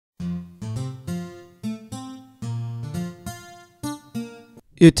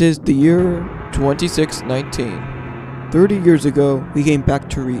It is the year 2619. 30 years ago, we came back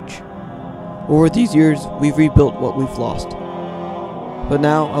to Reach. Over these years, we've rebuilt what we've lost. But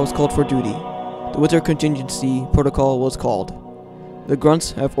now, I was called for duty. The Winter Contingency Protocol was called. The Grunts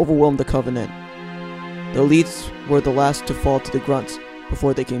have overwhelmed the Covenant. The elites were the last to fall to the Grunts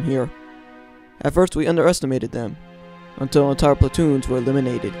before they came here. At first, we underestimated them, until entire platoons were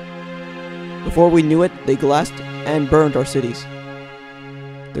eliminated. Before we knew it, they glassed and burned our cities.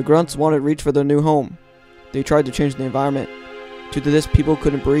 The Grunts wanted Reach for their new home. They tried to change the environment. Due to this, people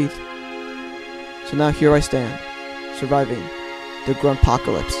couldn't breathe. So now here I stand, surviving the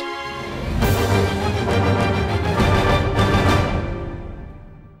Gruntpocalypse.